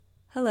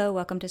Hello,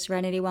 welcome to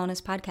Serenity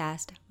Wellness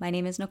Podcast. My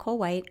name is Nicole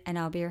White, and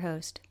I'll be your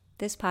host.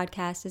 This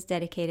podcast is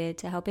dedicated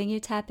to helping you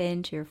tap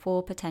into your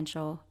full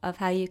potential of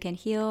how you can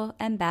heal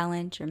and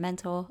balance your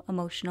mental,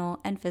 emotional,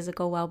 and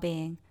physical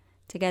well-being.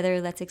 Together,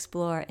 let's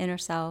explore inner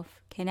self,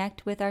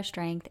 connect with our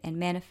strength, and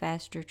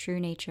manifest your true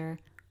nature,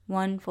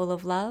 one full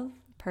of love,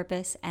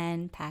 purpose,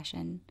 and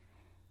passion.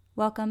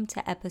 Welcome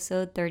to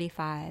episode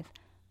 35,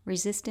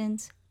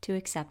 Resistance to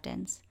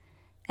Acceptance.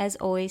 As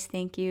always,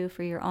 thank you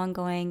for your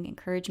ongoing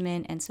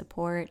encouragement and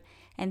support,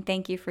 and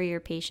thank you for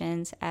your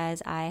patience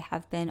as I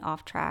have been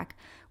off track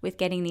with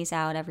getting these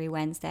out every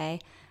Wednesday.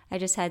 I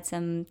just had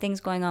some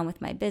things going on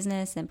with my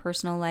business and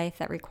personal life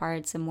that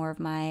required some more of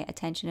my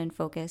attention and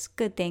focus.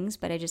 Good things,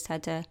 but I just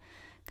had to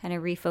kind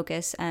of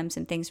refocus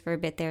some things for a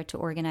bit there to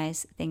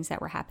organize things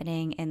that were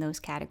happening in those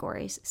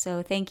categories.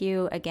 So thank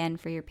you again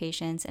for your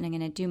patience, and I'm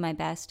going to do my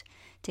best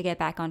to get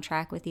back on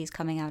track with these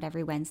coming out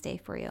every Wednesday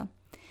for you.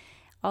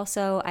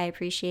 Also, I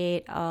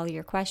appreciate all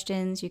your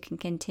questions. You can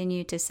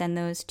continue to send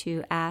those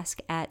to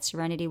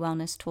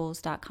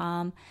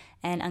ask@serenitywellnesstools.com,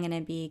 and I'm going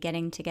to be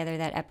getting together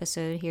that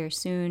episode here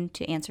soon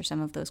to answer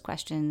some of those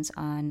questions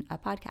on a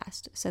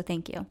podcast. So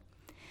thank you.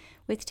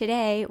 With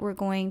today, we're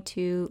going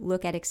to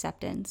look at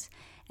acceptance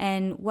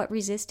and what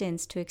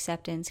resistance to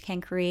acceptance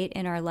can create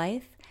in our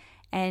life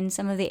and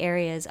some of the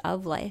areas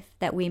of life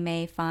that we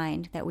may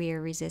find that we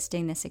are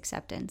resisting this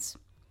acceptance.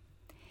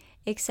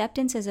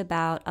 Acceptance is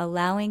about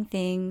allowing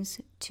things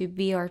to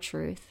be our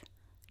truth,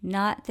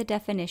 not the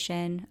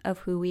definition of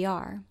who we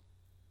are.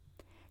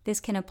 This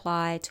can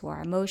apply to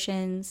our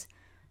emotions,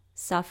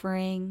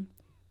 suffering,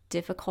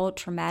 difficult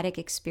traumatic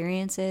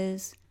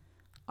experiences,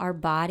 our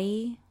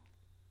body,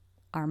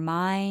 our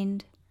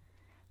mind,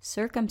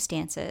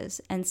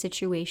 circumstances and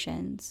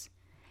situations,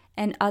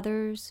 and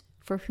others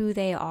for who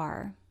they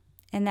are.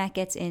 And that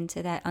gets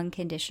into that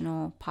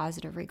unconditional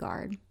positive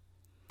regard.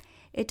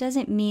 It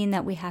doesn't mean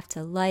that we have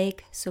to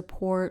like,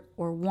 support,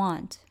 or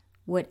want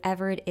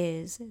whatever it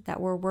is that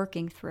we're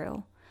working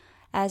through.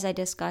 As I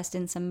discussed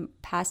in some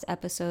past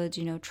episodes,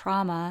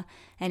 trauma,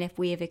 and if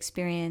we have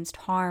experienced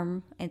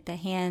harm at the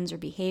hands or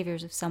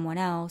behaviors of someone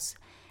else,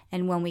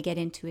 and when we get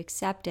into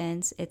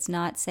acceptance, it's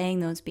not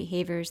saying those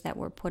behaviors that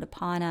were put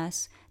upon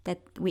us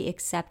that we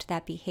accept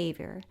that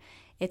behavior.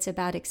 It's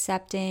about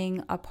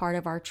accepting a part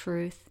of our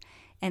truth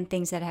and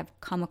things that have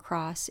come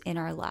across in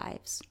our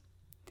lives.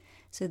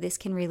 So this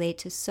can relate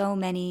to so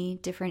many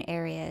different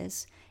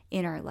areas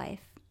in our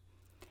life.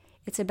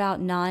 It's about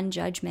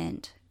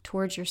non-judgment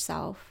towards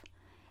yourself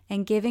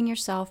and giving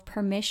yourself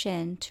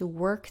permission to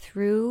work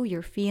through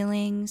your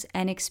feelings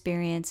and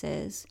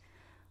experiences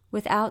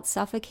without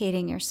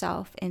suffocating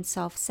yourself in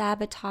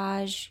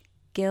self-sabotage,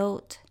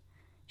 guilt,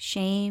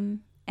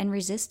 shame, and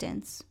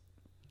resistance.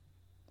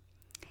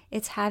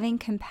 It's having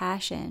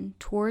compassion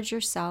towards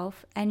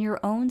yourself and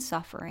your own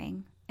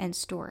suffering and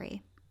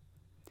story.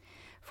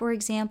 For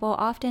example,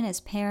 often as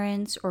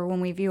parents or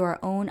when we view our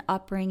own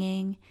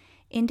upbringing,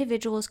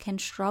 individuals can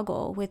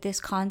struggle with this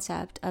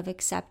concept of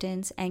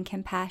acceptance and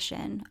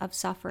compassion of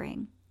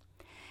suffering.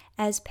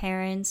 As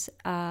parents,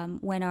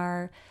 when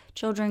our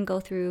children go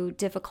through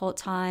difficult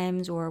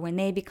times or when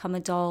they become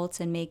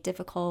adults and make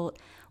difficult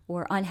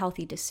or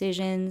unhealthy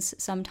decisions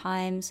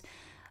sometimes,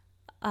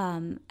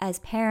 as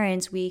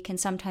parents, we can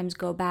sometimes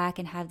go back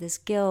and have this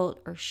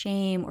guilt or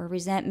shame or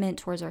resentment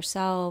towards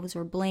ourselves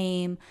or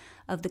blame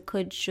of the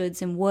could,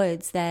 shoulds, and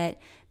woulds that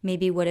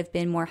maybe would have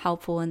been more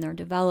helpful in their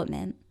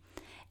development.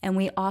 And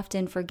we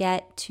often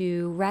forget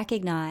to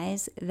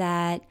recognize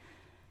that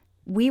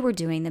we were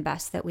doing the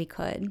best that we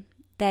could,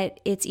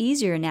 that it's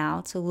easier now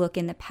to look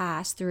in the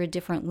past through a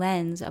different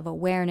lens of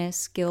awareness,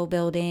 skill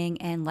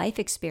building, and life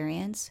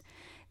experience,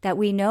 that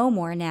we know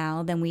more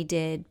now than we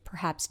did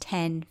perhaps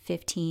 10,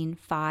 15,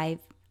 5,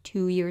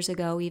 2 years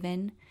ago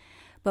even.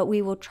 But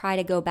we will try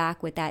to go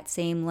back with that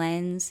same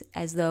lens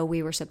as though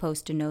we were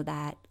supposed to know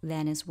that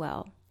then as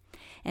well.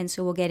 And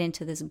so we'll get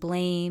into this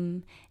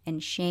blame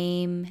and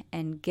shame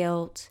and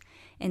guilt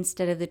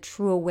instead of the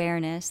true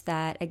awareness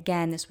that,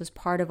 again, this was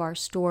part of our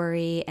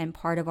story and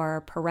part of our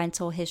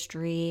parental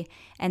history,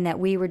 and that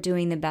we were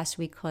doing the best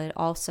we could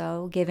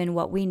also, given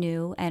what we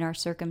knew and our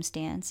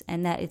circumstance,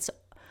 and that it's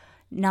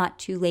not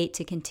too late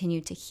to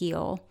continue to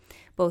heal,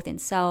 both in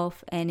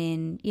self and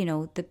in,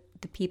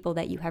 the people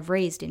that you have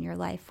raised in your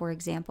life, for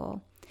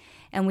example.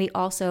 And we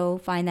also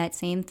find that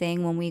same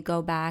thing when we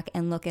go back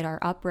and look at our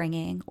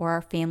upbringing or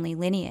our family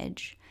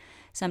lineage.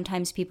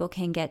 Sometimes people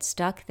can get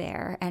stuck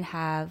there and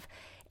have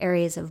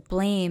areas of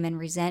blame and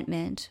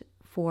resentment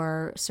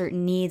for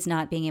certain needs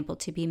not being able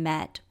to be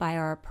met by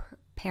our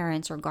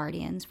parents or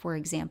guardians, for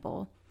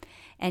example,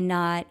 and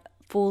not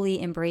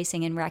fully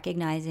embracing and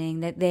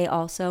recognizing that they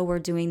also were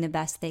doing the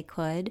best they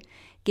could,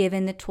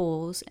 given the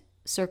tools,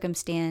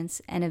 circumstance,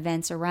 and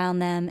events around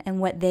them and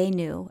what they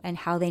knew and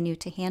how they knew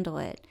to handle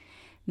it.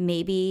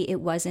 Maybe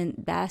it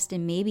wasn't best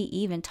and maybe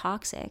even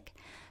toxic,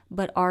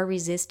 but our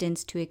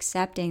resistance to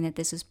accepting that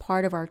this is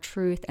part of our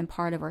truth and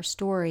part of our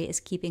story is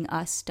keeping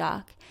us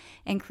stuck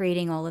and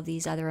creating all of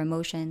these other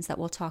emotions that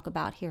we'll talk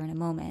about here in a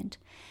moment.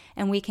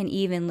 And we can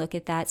even look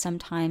at that.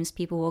 Sometimes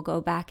people will go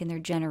back in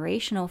their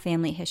generational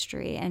family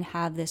history and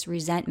have this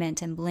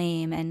resentment and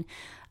blame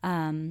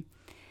and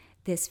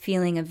this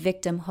feeling of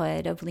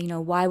victimhood of,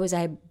 why was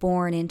I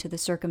born into the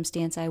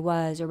circumstance I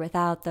was, or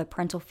without the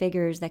parental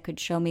figures that could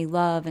show me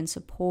love and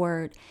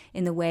support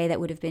in the way that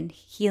would have been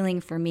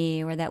healing for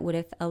me, or that would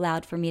have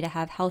allowed for me to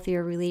have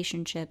healthier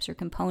relationships or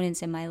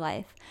components in my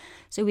life.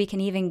 So we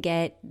can even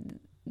get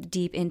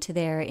deep into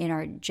there in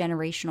our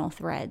generational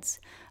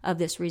threads of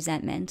this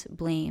resentment,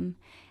 blame,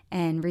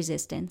 and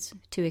resistance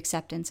to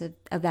acceptance of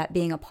that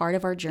being a part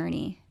of our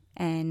journey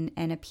and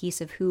a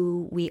piece of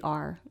who we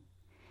are.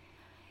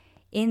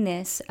 In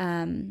this,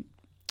 again,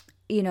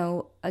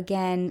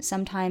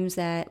 sometimes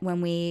that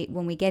when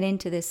we get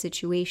into this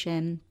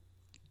situation,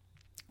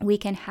 we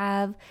can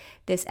have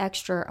this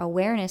extra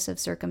awareness of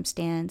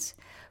circumstance,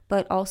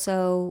 but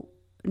also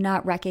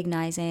not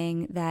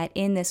recognizing that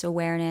in this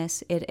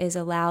awareness, it is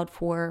allowed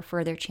for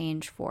further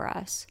change for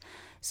us.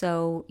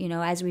 So,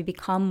 as we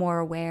become more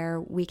aware,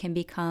 we can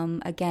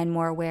become, again,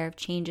 more aware of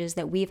changes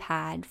that we've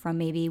had from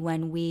maybe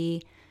when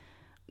we,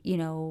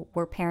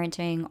 were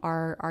parenting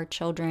our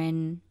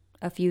children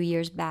a few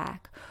years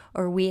back,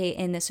 or we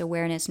in this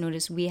awareness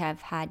notice we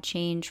have had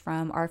change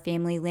from our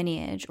family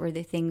lineage or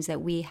the things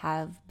that we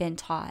have been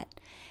taught.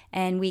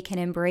 And we can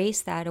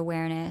embrace that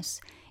awareness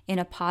in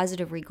a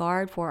positive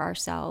regard for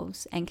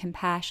ourselves and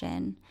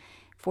compassion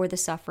for the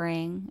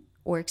suffering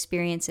or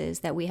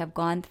experiences that we have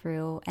gone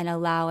through, and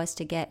allow us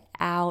to get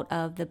out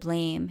of the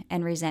blame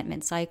and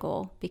resentment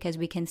cycle, because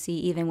we can see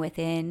even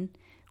within,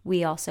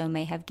 we also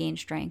may have gained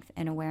strength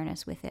and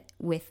awareness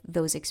with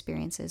those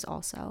experiences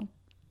also.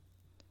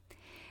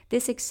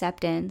 This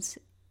acceptance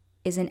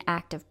is an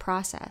active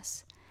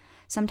process.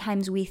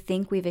 Sometimes we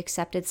think we've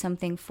accepted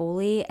something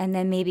fully, and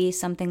then maybe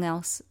something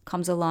else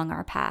comes along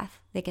our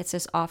path that gets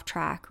us off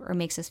track or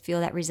makes us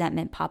feel that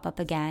resentment pop up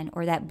again,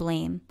 or that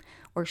blame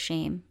or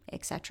shame,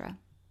 etc.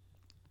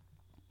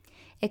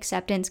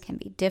 Acceptance can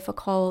be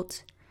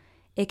difficult.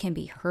 It can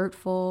be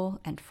hurtful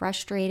and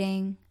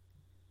frustrating.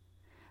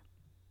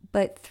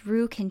 But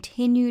through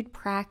continued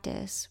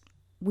practice,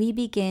 we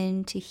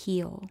begin to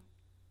heal.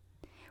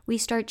 We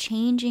start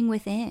changing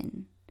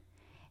within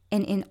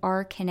and in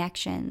our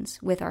connections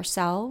with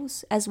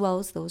ourselves as well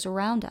as those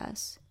around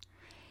us.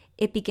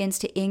 It begins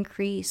to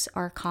increase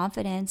our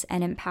confidence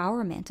and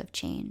empowerment of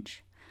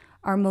change,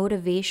 our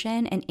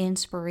motivation and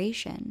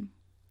inspiration.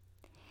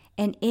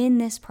 And in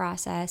this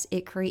process,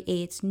 it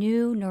creates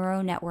new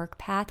neural network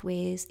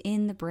pathways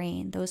in the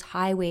brain, those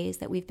highways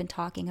that we've been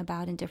talking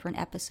about in different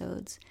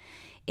episodes.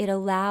 It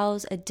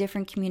allows a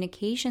different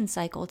communication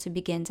cycle to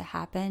begin to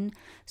happen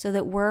so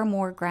that we're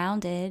more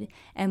grounded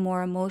and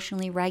more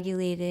emotionally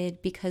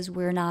regulated, because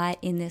we're not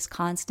in this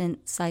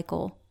constant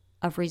cycle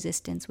of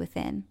resistance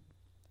within.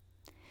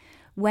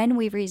 When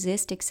we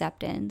resist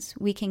acceptance,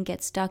 we can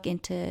get stuck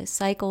into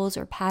cycles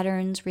or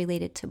patterns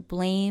related to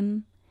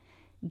blame,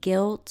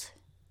 guilt,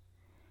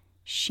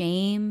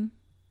 shame,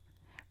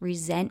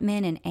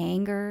 resentment and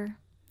anger,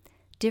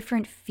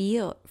 different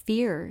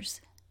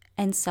fears,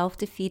 and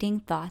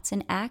self-defeating thoughts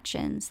and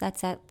actions.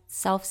 That's that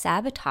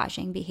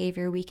self-sabotaging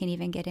behavior we can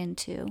even get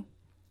into.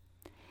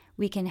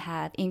 We can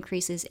have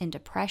increases in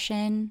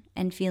depression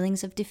and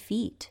feelings of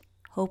defeat,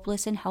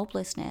 hopeless and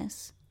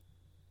helplessness.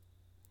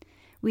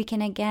 We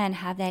can again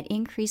have that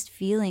increased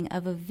feeling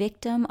of a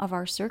victim of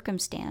our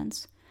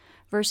circumstance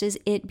versus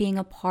it being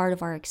a part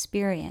of our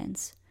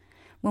experience.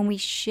 When we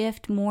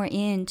shift more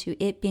into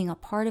it being a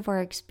part of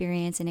our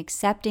experience and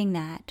accepting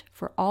that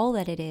for all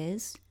that it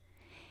is,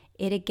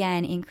 it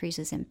again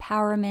increases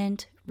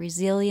empowerment,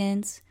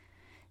 resilience,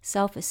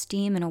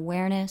 self-esteem and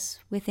awareness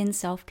within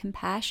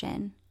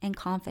self-compassion and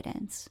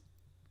confidence.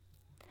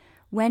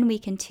 When we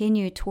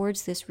continue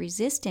towards this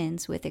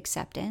resistance with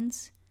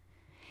acceptance,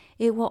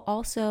 it will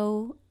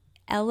also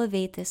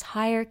elevate this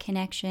higher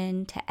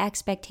connection to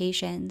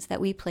expectations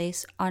that we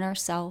place on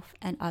ourselves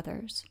and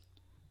others.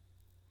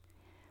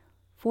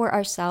 For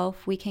ourselves,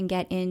 we can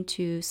get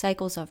into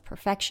cycles of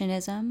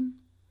perfectionism,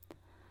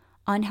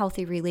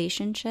 unhealthy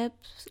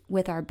relationships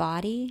with our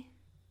body,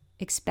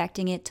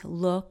 expecting it to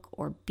look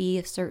or be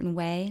a certain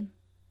way,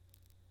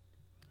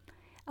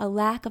 a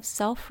lack of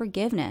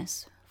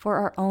self-forgiveness for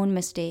our own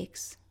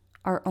mistakes,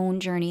 our own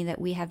journey that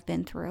we have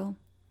been through,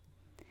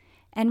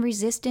 and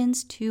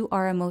resistance to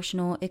our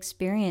emotional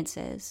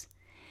experiences.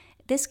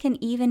 This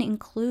can even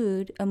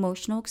include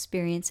emotional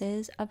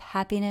experiences of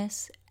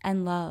happiness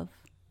and love.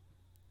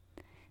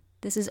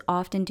 This is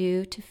often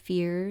due to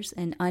fears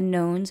and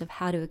unknowns of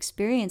how to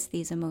experience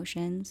these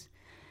emotions,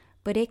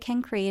 but it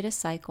can create a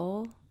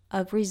cycle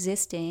of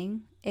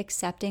resisting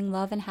accepting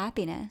love and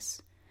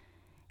happiness,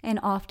 and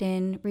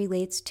often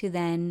relates to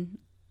then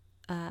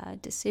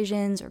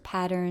decisions or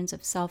patterns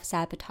of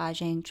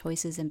self-sabotaging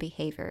choices and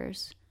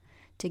behaviors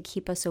to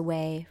keep us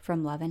away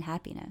from love and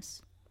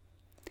happiness.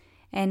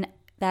 And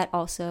that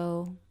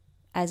also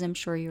as I'm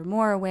sure you're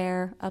more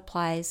aware,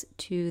 applies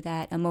to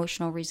that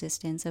emotional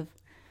resistance of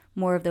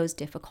more of those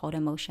difficult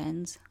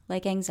emotions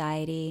like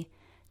anxiety,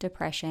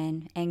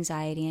 depression,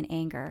 anxiety, and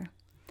anger.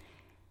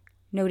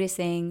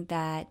 Noticing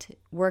that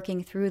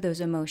working through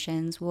those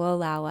emotions will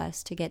allow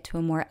us to get to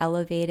a more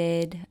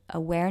elevated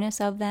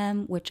awareness of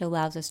them, which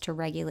allows us to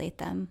regulate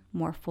them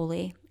more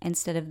fully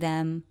instead of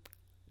them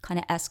kind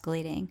of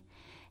escalating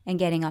and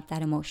getting up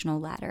that emotional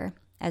ladder,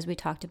 as we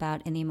talked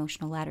about in the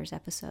Emotional Ladders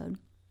episode.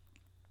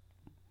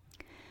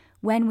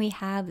 When we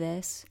have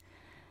this,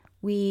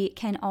 we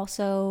can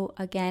also,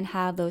 again,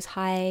 have those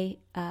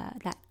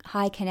that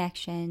high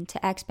connection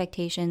to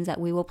expectations that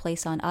we will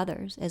place on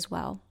others as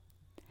well.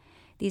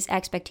 These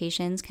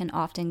expectations can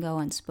often go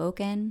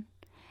unspoken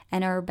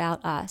and are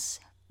about us,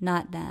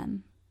 not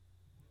them.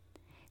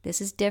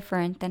 This is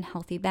different than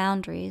healthy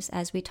boundaries,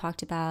 as we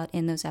talked about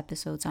in those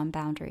episodes on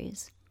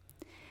boundaries.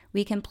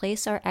 We can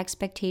place our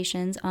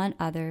expectations on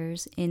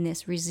others in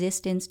this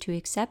resistance to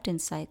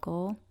acceptance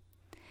cycle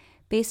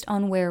based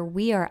on where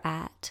we are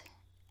at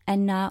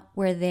and not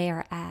where they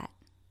are at.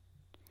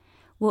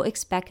 We'll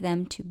expect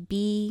them to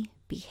be,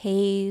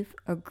 behave,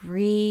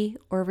 agree,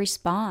 or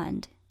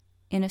respond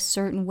in a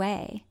certain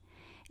way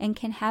and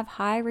can have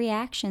high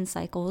reaction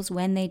cycles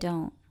when they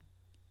don't.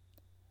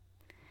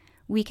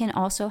 We can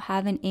also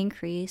have an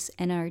increase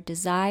in our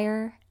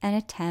desire and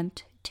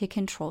attempt to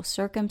control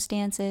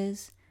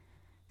circumstances,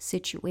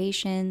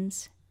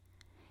 situations,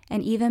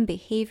 and even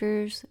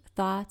behaviors,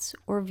 thoughts,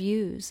 or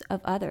views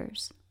of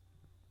others.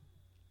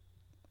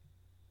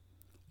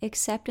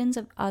 Acceptance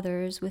of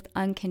others with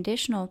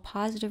unconditional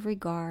positive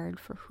regard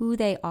for who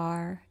they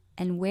are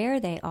and where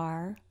they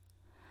are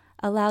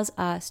allows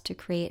us to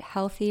create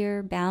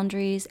healthier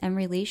boundaries and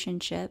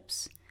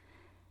relationships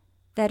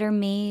that are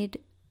made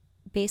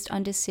based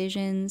on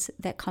decisions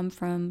that come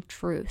from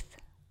truth.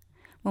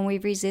 When we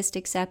resist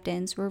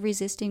acceptance, we're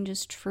resisting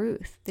just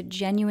truth, the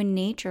genuine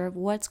nature of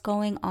what's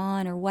going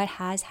on or what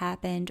has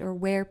happened or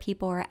where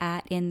people are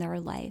at in their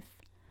life.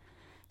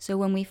 So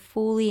when we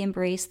fully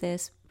embrace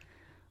this,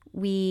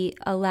 we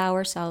allow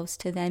ourselves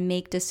to then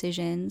make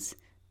decisions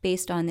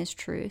based on this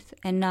truth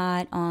and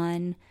not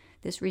on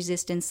this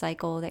resistance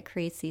cycle that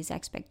creates these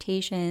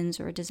expectations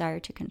or a desire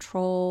to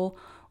control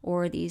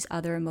or these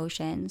other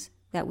emotions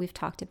that we've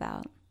talked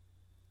about.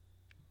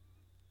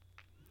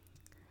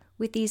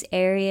 With these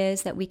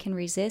areas that we can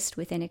resist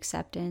within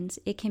acceptance,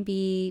 it can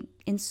be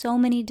in so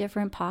many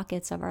different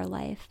pockets of our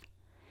life.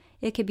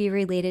 It could be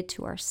related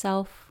to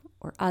ourself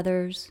or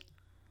others,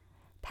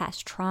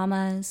 past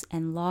traumas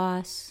and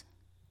loss,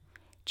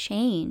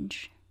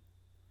 change,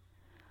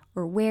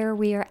 or where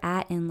we are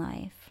at in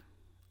life,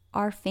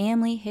 our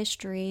family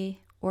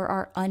history, or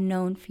our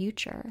unknown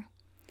future.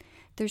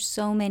 There's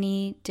so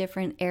many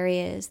different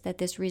areas that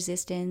this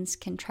resistance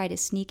can try to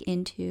sneak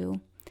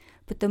into,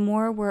 but the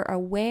more we're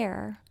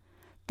aware,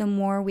 the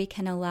more we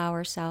can allow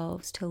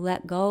ourselves to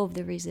let go of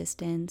the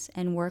resistance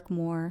and work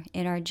more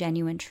in our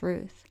genuine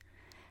truth.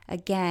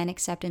 Again,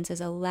 acceptance is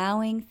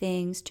allowing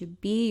things to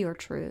be your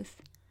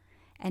truth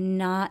and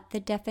not the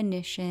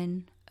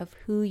definition of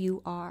who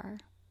you are.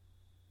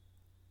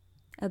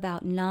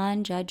 About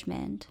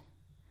non-judgment,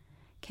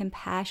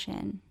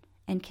 compassion,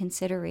 and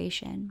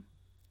consideration.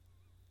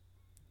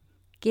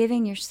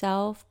 Giving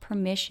yourself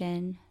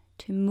permission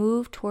to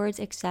move towards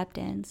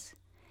acceptance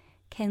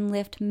can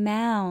lift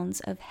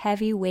mounds of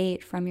heavy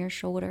weight from your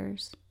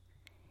shoulders,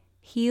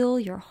 heal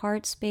your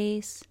heart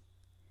space,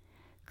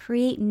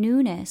 create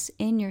newness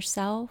in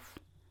yourself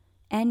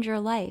and your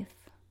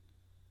life.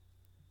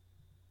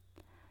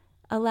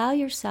 Allow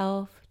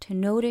yourself to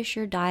notice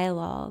your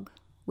dialogue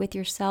with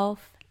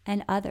yourself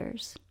and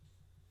others.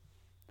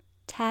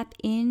 Tap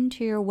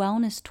into your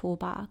wellness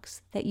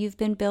toolbox that you've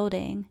been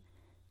building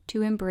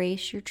to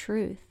embrace your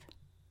truth.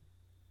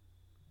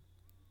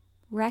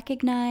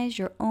 Recognize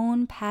your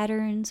own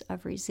patterns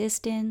of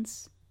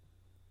resistance,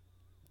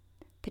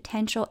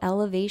 potential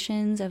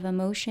elevations of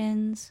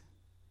emotions,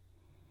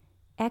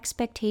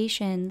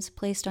 expectations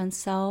placed on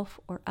self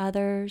or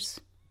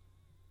others,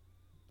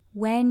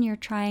 when you're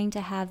trying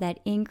to have that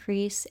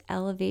increased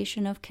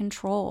elevation of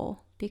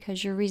control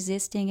because you're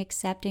resisting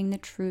accepting the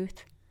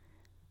truth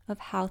of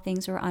how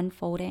things are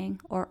unfolding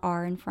or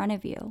are in front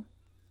of you.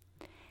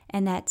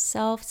 And that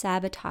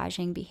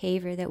self-sabotaging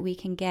behavior that we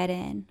can get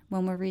in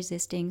when we're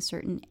resisting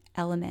certain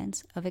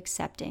elements of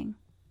accepting.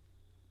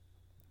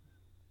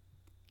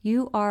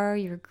 You are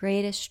your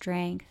greatest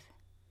strength.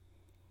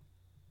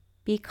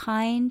 Be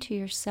kind to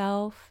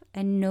yourself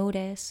and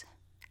notice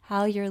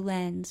how your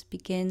lens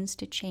begins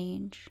to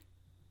change.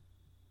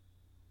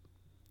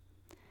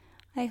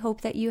 I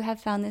hope that you have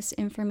found this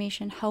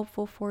information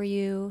helpful for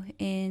you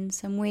in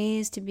some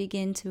ways to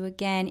begin to,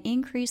 again,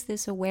 increase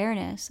this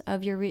awareness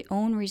of your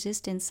own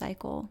resistance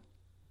cycle.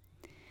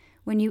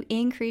 When you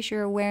increase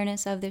your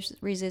awareness of this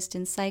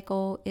resistance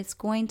cycle, it's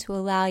going to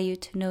allow you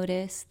to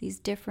notice these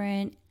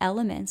different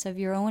elements of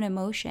your own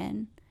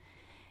emotion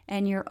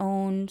and your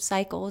own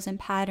cycles and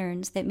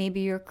patterns that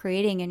maybe you're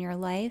creating in your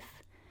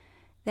life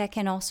that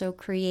can also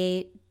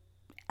create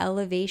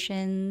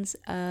elevations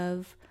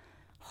of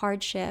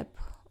hardship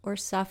or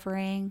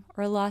suffering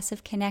or loss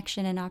of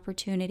connection and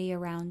opportunity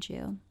around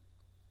you.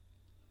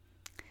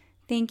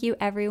 Thank you,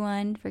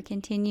 everyone, for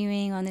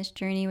continuing on this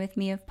journey with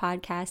me of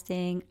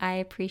podcasting. I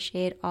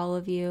appreciate all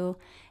of you.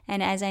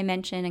 And as I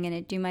mentioned, I'm going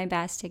to do my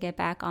best to get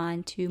back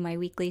on to my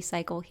weekly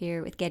cycle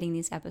here with getting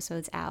these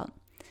episodes out.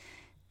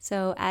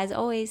 So as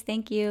always,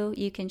 thank you.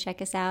 You can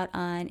check us out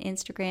on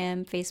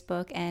Instagram,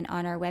 Facebook, and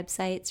on our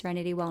website,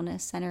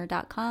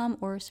 serenitywellnesscenter.com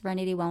or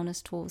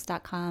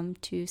serenitywellnesstools.com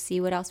to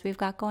see what else we've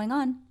got going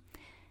on.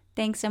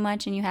 Thanks so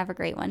much, and you have a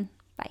great one.